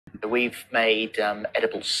We've made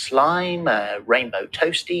edible slime, rainbow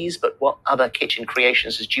toasties, but what other kitchen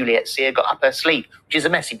creations has Juliet Sear got up her sleeve? Which is a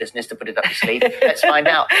messy business to put it up your sleeve. Let's find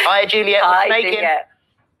out. Hi, Juliet. What's making? Juliet.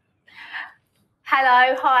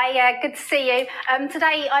 Hello, hi, good to see you.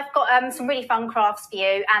 Today I've got some really fun crafts for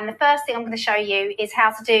you, and the first thing I'm going to show you is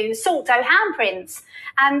how to do salt dough handprints.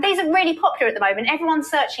 And these are really popular at the moment. Everyone's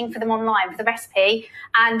searching for them online for the recipe,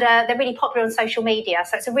 and they're really popular on social media,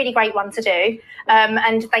 so it's a really great one to do.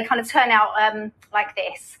 And they kind of turn out like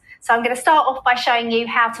this. So I'm going to start off by showing you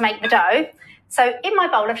how to make the dough. So in my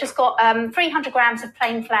bowl I've just got 300 grams of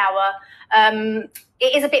plain flour.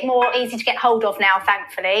 It is a bit more easy to get hold of now,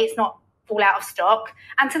 thankfully. It's not all out of stock.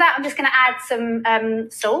 And to that I'm just going to add some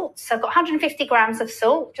salt. So I've got 150 grams of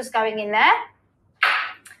salt just going in there,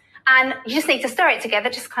 and you just need to stir it together,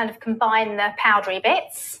 just kind of combine the powdery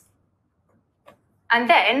bits. And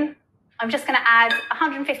then I'm just going to add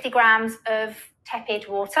 150 grams of tepid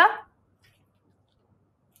water,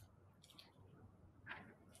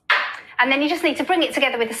 and then you just need to bring it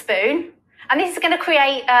together with a spoon, and this is going to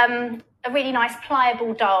create a really nice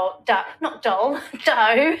pliable dough,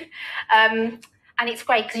 and it's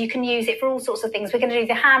great because you can use it for all sorts of things. We're going to do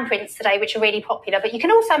the handprints today, which are really popular, but you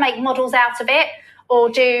can also make models out of it, or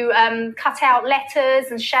do cut out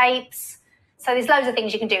letters and shapes. So there's loads of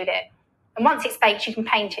things you can do with it. And once it's baked, you can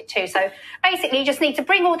paint it too. So basically you just need to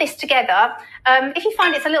bring all this together. If you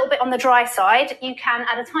find it's a little bit on the dry side, you can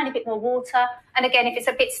add a tiny bit more water. And again, if it's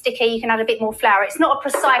a bit sticky, you can add a bit more flour. It's not a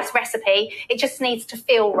precise recipe. It just needs to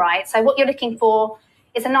feel right. So what you're looking for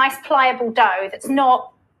is a nice pliable dough that's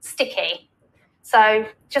not sticky. So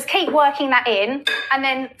just keep working that in, and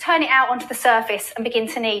then turn it out onto the surface and begin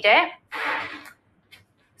to knead it.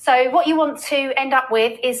 So what you want to end up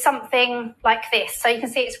with is something like this. So you can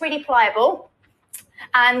see it's really pliable,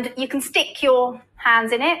 and you can stick your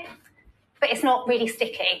hands in it, but it's not really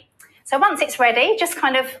sticky. So once it's ready, just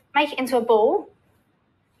kind of make it into a ball.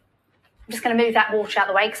 I'm just going to move that water out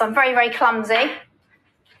of the way because I'm very, very clumsy.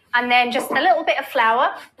 And then just a little bit of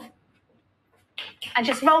flour, and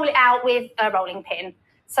just roll it out with a rolling pin.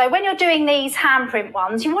 So when you're doing these handprint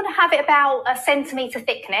ones, you want to have it about 1 centimetre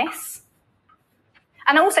thickness.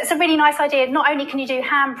 And also, it's a really nice idea. Not only can you do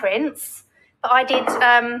handprints, but I did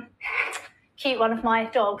cute one of my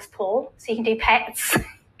dog's paw, so you can do pets.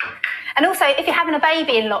 And also, if you're having a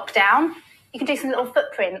baby in lockdown, you can do some little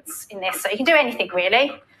footprints in this. So you can do anything,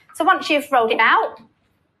 really. So once you've rolled it out,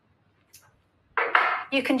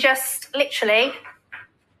 you can just literally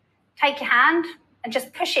take your hand and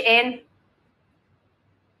just push it in,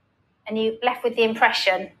 and you're left with the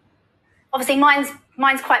impression. Obviously,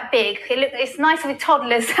 mine's quite big. It's nicer with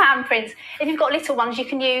toddlers' handprints. If you've got little ones, you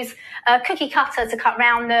can use a cookie cutter to cut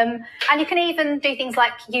round them. And you can even do things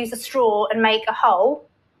like use a straw and make a hole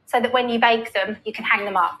so that when you bake them, you can hang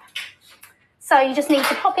them up. So you just need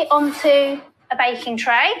to pop it onto a baking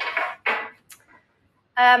tray.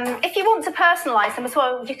 If you want to personalise them as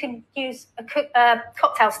well, you can use a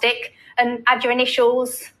cocktail stick and add your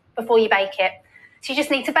initials before you bake it. So you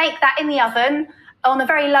just need to bake that in the oven on a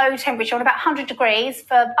very low temperature, on about 100 degrees,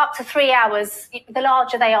 for up to 3 hours. The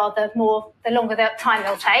larger they are, the longer the time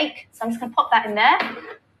they'll take. So I'm just going to pop that in there.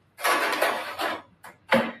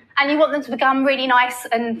 And you want them to become really nice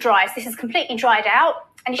and dry. So this is completely dried out,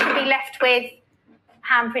 and you should be left with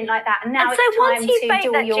handprint like that. And now and it's so time once you to bake do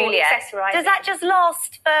all that, your Juliet, accessorising. does that just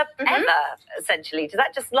last forever, essentially? Does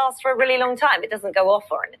that just last for a really long time? It doesn't go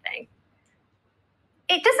off or anything?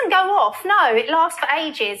 It doesn't go off, no. It lasts for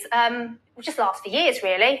ages. It will just last for years,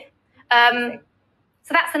 really. So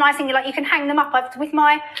that's the nice thing. Like, you can hang them up.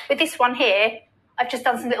 With this one here, I've just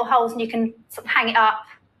done some little holes, and you can sort of hang it up.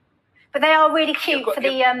 But they are really cute for the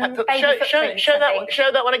baby footprints. Show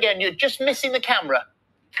that one again. You're just missing the camera.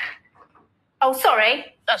 Oh,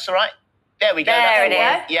 sorry. That's all right. There we go. There it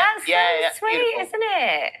is. Yeah, That's so sweet, beautiful. isn't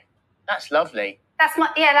it? That's lovely. That's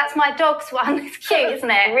my dog's one. It's cute,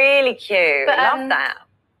 isn't it? Really cute. But, love that.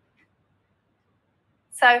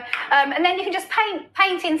 So, and then you can just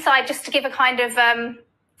paint inside, just to give a kind of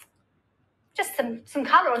just some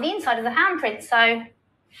colour on the inside of the handprint. So,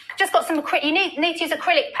 just got some you need to use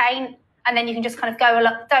acrylic paint, and then you can just kind of go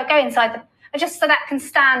inside just so that can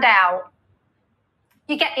stand out.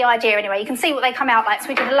 You get the idea anyway. You can see what they come out like. So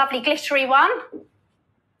we did a lovely glittery one.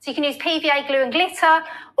 So you can use PVA glue and glitter,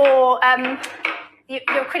 or your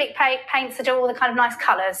acrylic paints to do all the kind of nice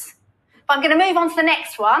colours. But I'm going to move on to the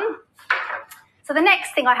next one. So the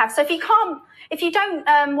next thing I have, so if you don't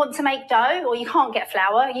want to make dough, or you can't get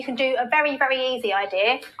flour, you can do a very, very easy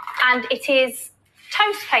idea, and it is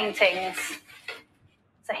toast paintings.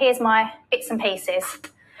 So here's my bits and pieces.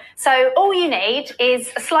 So all you need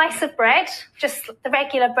is a slice of bread, just the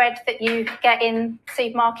regular bread that you get in the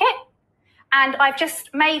supermarket. And I've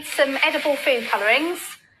just made some edible food colourings.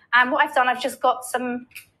 And what I've done, I've just got some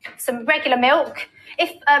regular milk.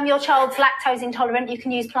 If your child's lactose intolerant, you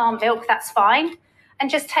can use plant milk, that's fine.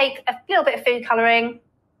 And just take a little bit of food colouring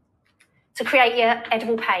to create your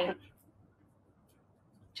edible paint.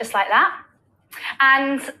 Just like that.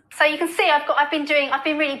 And so you can see I've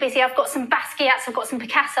been really busy. I've got some Basquiats, I've got some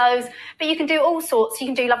Picassos, but you can do all sorts. You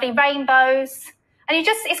can do lovely rainbows. And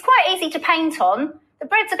it's quite easy to paint on. The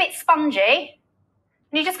bread's a bit spongy.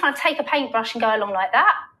 And you just kind of take a paintbrush and go along like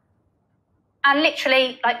that. And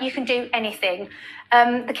literally, like, you can do anything.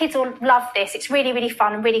 The kids will love this. It's really, really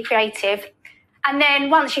fun and really creative. And then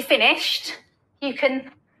once you're finished, you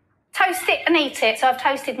can toast it and eat it. So I've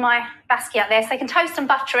toasted my Basquiat there. So they can toast and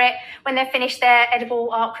butter it when they've finished their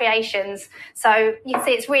edible art creations. So you can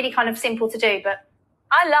see it's really kind of simple to do, but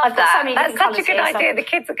I love that. So that's such a good idea. The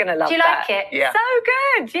kids are going to love that. Do you like it? Yeah. So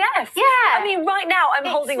good, yes. Yeah. I mean, right now I'm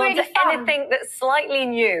holding on to anything that's slightly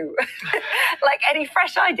new. Like any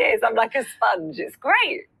fresh ideas, I'm like a sponge. It's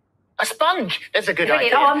great. A sponge. That's a good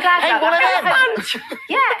Brilliant. idea. Oh, I'm glad Hey, about one of that. them. Sponge.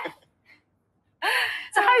 Yeah.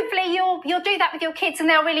 So hopefully you'll do that with your kids and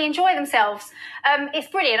they'll really enjoy themselves. It's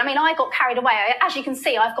brilliant. I mean, I got carried away. As you can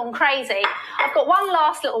see, I've gone crazy. I've got one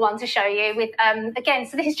last little one to show you with, again,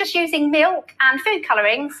 so this is just using milk and food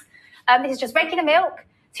colourings. This is just regular milk.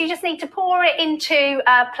 So you just need to pour it into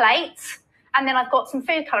a plate. And then I've got some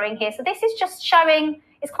food colouring here. So this is just showing,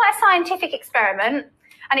 it's quite a scientific experiment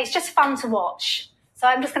and it's just fun to watch. So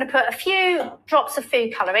I'm just going to put a few drops of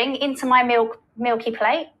food colouring into my milky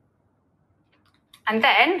plate. And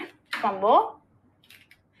then one more.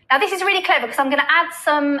 Now this is really clever because I'm going to add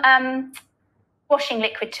some washing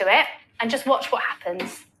liquid to it and just watch what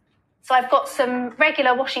happens. So I've got some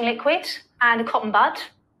regular washing liquid and a cotton bud.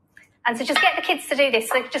 And so just get the kids to do this.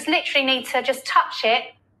 So they just literally need to just touch it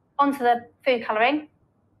onto the food colouring.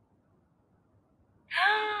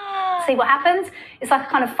 See what happens? It's like a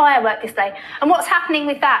kind of firework display. And what's happening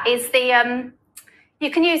with that is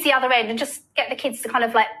you can use the other end and just get the kids to kind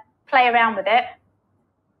of like play around with it.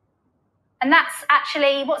 And that's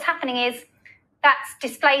actually, what's happening is that's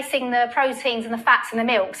displacing the proteins and the fats in the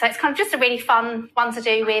milk. So it's kind of just a really fun one to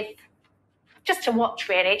do with, just to watch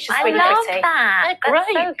really. It's just really love pretty. that. Great.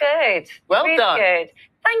 That's so good. Well really done. Good.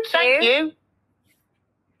 Thank you. Thank you.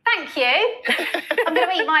 Thank you. I'm going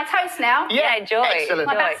to eat my toast now. Yeah, enjoy. Excellent.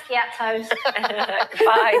 My Basquiat toast.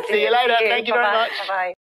 Bye. See you later. Thank you very much.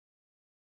 Bye-bye.